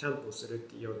キャンプをするっ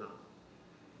ていうような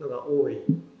のが多いん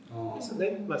ですよ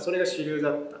ね。まあ、それが主流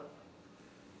だった。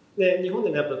で日本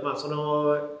でもやっぱまあそ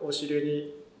の主流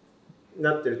に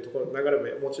なってるところ流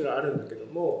れももちろんあるんだけど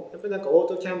も、やっぱりなんかオー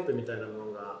トキャンプみたいなも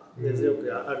のが根強く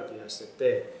ある気がして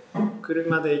て、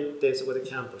車で行ってそこで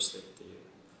キャンプしてっていう。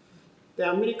で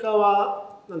アメリカ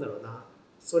はなんだろうな、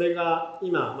それが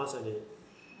今まさに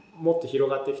もっと広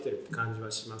がってきてるって感じ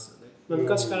はしますよね。まあ、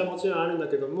昔からもちろんあるんだ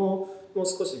けども、もう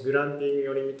少しグランピング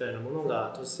寄りみたいなもの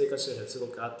が都市生活者にはすご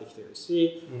く合ってきてる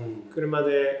し、車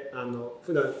で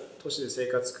普段都市で生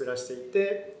活暮らしてい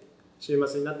て週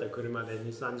末になったら車で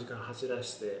 2,3 時間走ら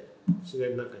せて自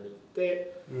然の中に行っ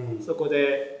て、そこ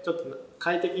でちょっと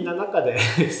快適な中で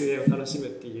自然を楽しむっ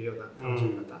ていうような楽し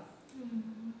み方、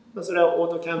まあ、それはオー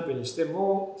トキャンプにして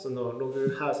もそのロ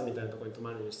グハウスみたいなところに泊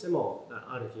まるにしても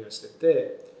ある気がして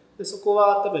て、でそこ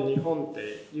は多分日本っ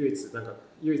て唯一っ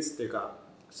ていうか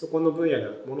そこの分野で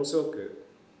はものすごく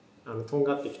とん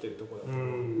がってきてるところだと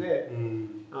思うので、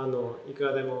いく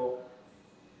らでも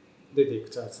出ていく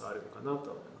チャンスはあるのかな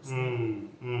と思います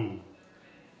ね。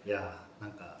いやな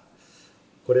んか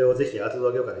これをぜひアウトド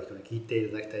ア業界の人に聞いてい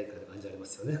ただきたい感じありま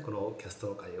すよね、このキャスト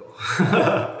の会を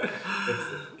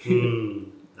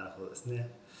なるほどですね。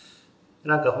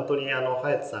なんか本当に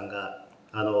隼人さんが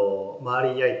マリ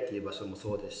ーアイっていう場所も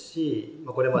そうですし、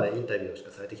これまでインタビューをし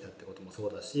かされてきたってこともそ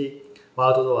うだし、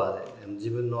アウトドアで自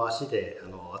分の足でア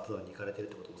ウトドアに行かれてるっ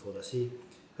てこともそうだし、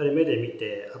やはり目で見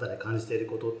て肌で感じている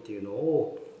ことっていうの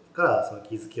をからその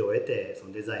気づきを得てそ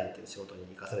のデザインっていう仕事に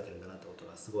生かされてるんだなってこと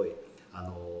がすごい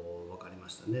分かりま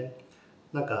したね。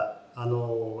なんか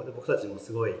僕たちも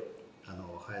すごい隼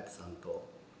人さんと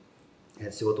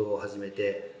仕事を始め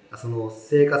てその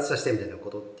生活者視点みたいなこ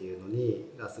とっていう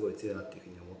のがすごい強いなっていうふう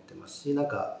に思ってますし、なん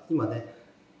か今ね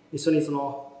一緒にそ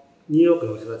のニューヨーク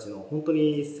の人たちの本当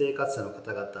に生活者の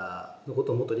方々のこ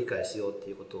とをもっと理解しようって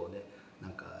いうことをねな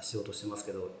んかしようとしてます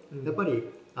けど、やっぱり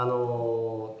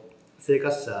生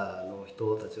活者の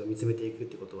人たちを見つめていくっ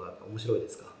てことは面白いで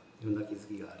すか？いろんな気づ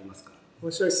きがありますか？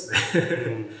面白いですね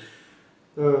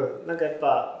なんかやっ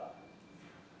ぱ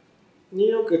ニュー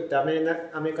ヨークってアメリ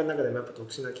カの中でもやっぱ特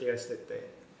殊な気がして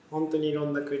て、本当にいろ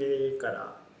んな国か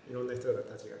らいろんな人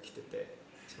たちが来てて、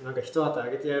なんか一旗あ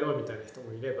げてやろうみたいな人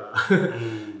もいれば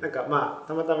なんかまあ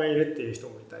たまたまいるっていう人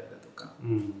もいたりだとか、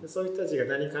そういう人たちが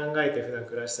何考えて普段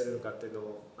暮らしてるのかっていうの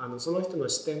をその人の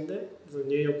視点でその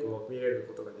ニューヨークを見れる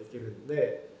ことができるん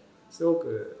で、すご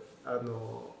く違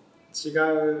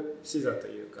う視座と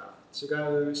いうか違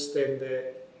う視点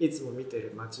でいつも見て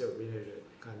る街を見れる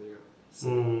感じがす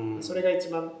る。それが一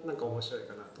番なんか面白い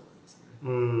かなと思いますね。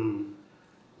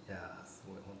いやす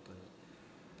ごい本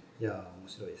当に面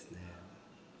白いですね。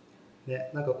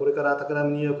なんかこれからタクラ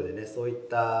ムニューヨークでねそういっ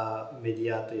たメデ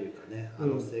ィアというかね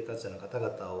生活者の方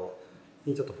々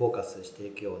にちょっとフォーカスして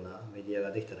いくようなメディア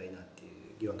ができたらいいなっていう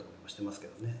議論とかもしてますけ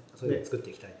どね、そういうのを作って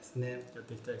いきたいですね。やっ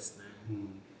ていきたいですね。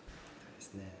で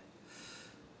すね。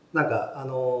なんか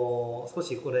少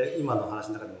しこれ今の話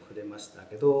の中でも触れました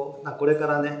けど、これか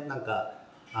らねなんか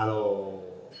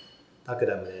タク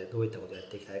ラムでどういったことをやっ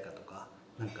ていきたいかとか、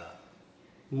なんか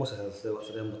もしかしたらそ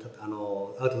れも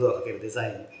アウトドアかけるデザ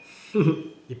イン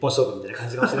一本勝負みたいな感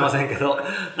じかもしれませんけどなん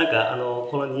か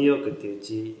このニューヨークって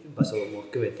いう場所も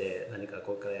含めて何か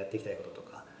これからやっていきたいことと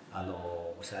か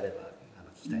もしあれば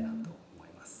聞きたいなと思い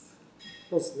ます。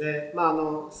そうですね、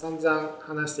散々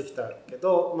話してきたけ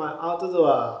ど、アウトド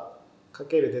アか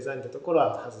けるデザインってところ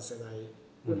は外せない、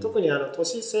特に都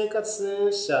市生活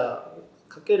者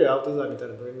かけるアウトドアみたい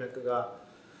な文脈が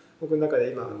僕の中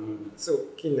で今、すご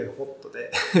く近年ホットで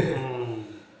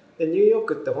でニューヨー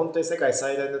クって本当に世界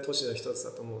最大の都市の一つだ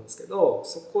と思うんですけど、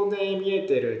そこで見え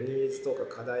てるニーズとか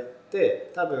課題っ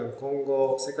て多分今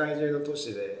後世界中の都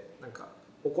市でなんか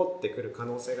起こってくる可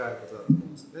能性があることだと思う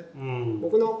んですよね。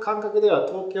僕の感覚では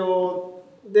東京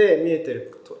で見えて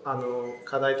る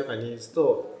課題とかニーズ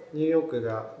とニューヨーク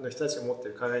の人たちが持って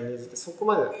る課題ニーズってそこ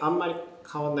まであんまり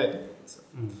変わらないと思うんですよ。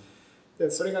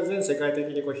でそれが全世界的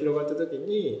にこう広がった時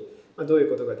に、どういう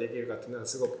ことができるかっていうのは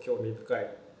すごく興味深い、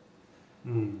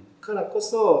からこ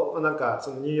そ、なんかそ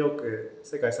のニューヨーク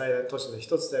世界最大の都市の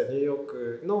一つであるニューヨー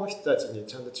クの人たちに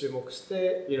ちゃんと注目し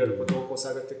ていろいろ動向を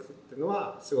探っていくっていうの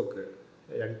はすごく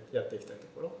やっていきたいと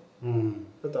ころ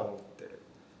だとは思ってる。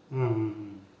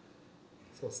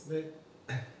そうですね。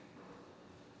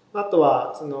あと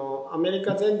はそのアメリ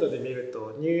カ全土で見る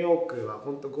とニューヨークは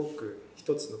本当ごく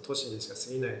一つの都市にしか過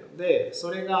ぎないので、そ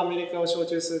れがアメリカを象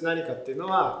徴する何かっていうの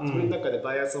は自分の中で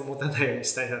バイアスを持たないように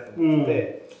したいなと思って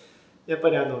て、やっぱ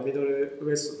りミドル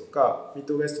ウエストとかミッ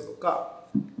ドウエストとか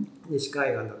西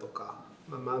海岸だとか、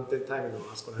マウンテンタイムの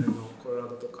あそこら辺のコロラ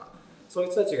ドとか、そうい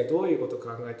う人たちがどういうことを考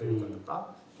えているかと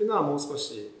かっていうのはもう少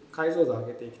し解像度を上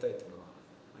げていきたいというのは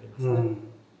ありますね。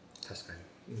確か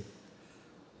に、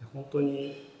本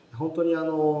当に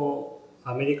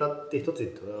アメリカって一つ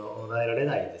に捉えられ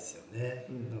ないですよね。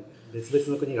別々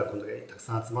の国がこんだけたく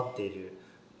さん集まっている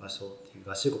場所っていう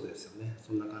合衆国ですよね。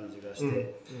そんな感じがし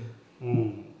て、ニ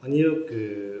ューヨ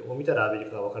ークを見たらアメリ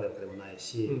カが分かるわけでもない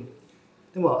し、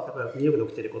でもやっぱりニューヨークで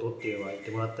起きていることっていうのは言っ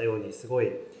てもらったようにすごい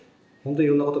本当にい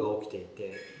ろんなことが起きてい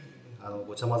て、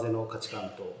ごちゃ混ぜの価値観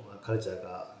とカルチャー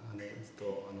が、ずっと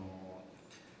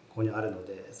ここにあるの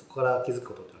で、そこから気づく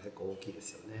ことっていうのは結構大きいで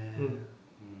すよね。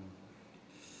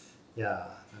いや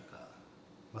なんか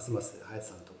ますます隼人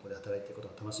さんとここで働いていること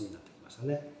が楽しみになってきました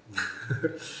ね。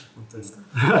本当ですか。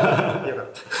よかっ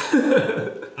た。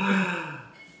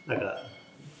なんか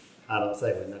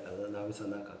最後に直美さ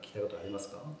んなんか聞きたいことありま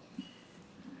すか？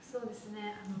そうです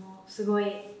ね、すごい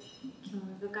興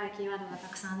味深いキーワードがた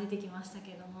くさん出てきました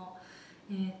けども、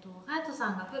隼人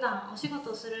さんが普段お仕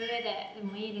事をする上で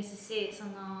もいいですし、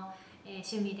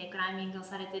趣味でクライミングを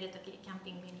されている時、キャン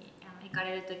ピングに行か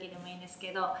れる時でもいいんです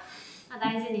けど、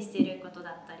大事にしていること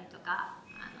だったりとか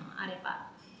あれば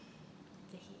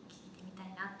ぜひ聞いてみたい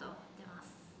なと思ってま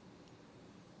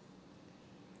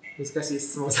す。難しい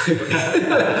質問最後になんだ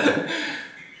ろ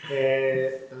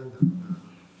うな。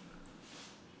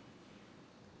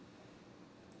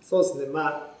そうですね、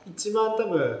一番多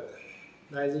分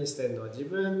大事にしてるのは自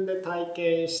分で体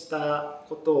験した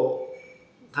ことを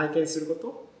体験するこ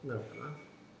となのか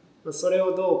な。それ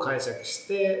をどう解釈し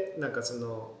てなんかそ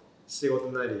の仕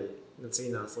事なり次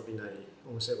の遊びなり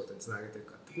面白いことにつなげてい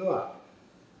くかっていうのは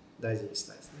大事にし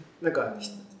たいですね。なんか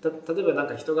例えばなん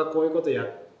か人がこういうことや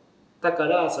ったか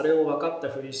らそれを分かった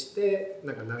ふりして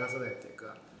なんか流さないっていう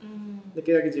か、で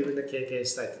きるだけ自分で経験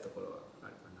したいってところはあ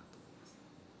るかなと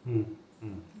思います。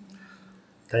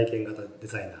体験型デ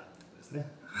ザイナーってことですね。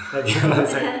体験型デ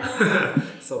ザイナ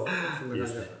ーそう、そんな感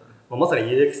じだから、まさに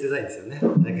UX デザインですよね。体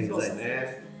験デザインです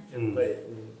ね。やっぱり、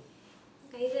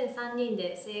以前3人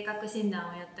で性格診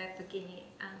断をやった時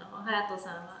に隼人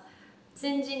さんは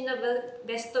先人の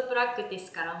ベストプラクティ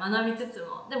スから学びつつ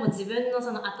も、でも自分の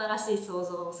その新しい想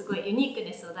像をすごいユニーク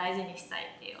ネスを大事にした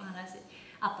いっていうお話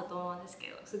あったと思うんですけ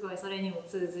ど、すごいそれにも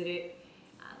通ずる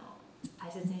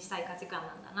大切にしたい価値観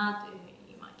なんだなというふう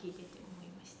に今聞いてて思い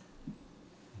ました。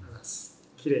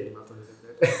綺麗にまとめてく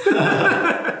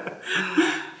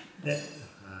れて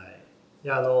い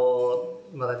や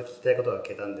まだ聞きたいことが聞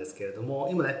けたんですけれども、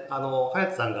今ね隼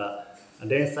人さんが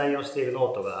連載をしているノ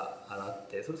ートがあっ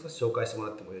て、それ少し紹介しても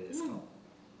らってもいいです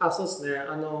か？そうですね、日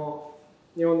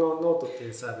本のノートってい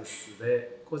うサービス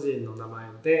で個人の名前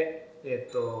で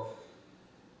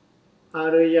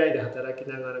REI で働き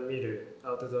ながら見る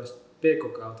米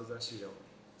国アウトドア市場で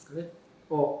すかね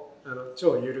を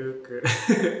超ゆるく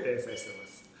連載してま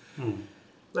す。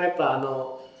やっぱ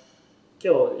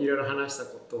今日いろいろ話した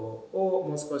ことを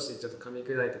もう少しちょっと噛み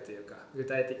砕いてというか、具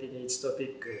体的に1トピ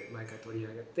ック毎回取り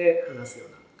上げて話すよ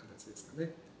うな形ですか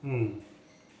ね。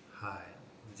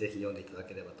ぜひ読んでいただ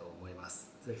ければと思います。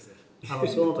ぜひぜひ。ショ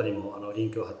ーノートにもリ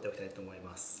ンクを貼っておきたいと思い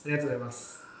ます。ありがとうございま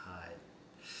す。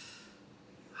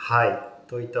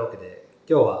といったわけで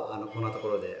今日はこんなとこ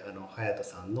ろで隼人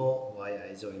さんの Why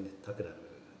I Joined Takram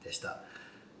でした。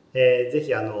ぜ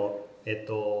ひ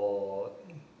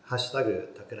ハッシュタ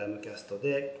グタクラムキャスト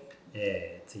で、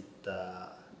ツイッ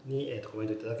ターに、コメン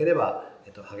トいただければ、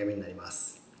励みになりま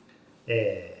す。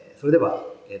それでは、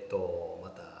ま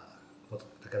た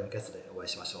タクラムキャストでお会い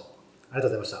しましょう。ありが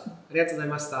とうございました。ありがとうござい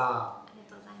ました。ありが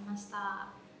とうございまし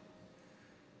た。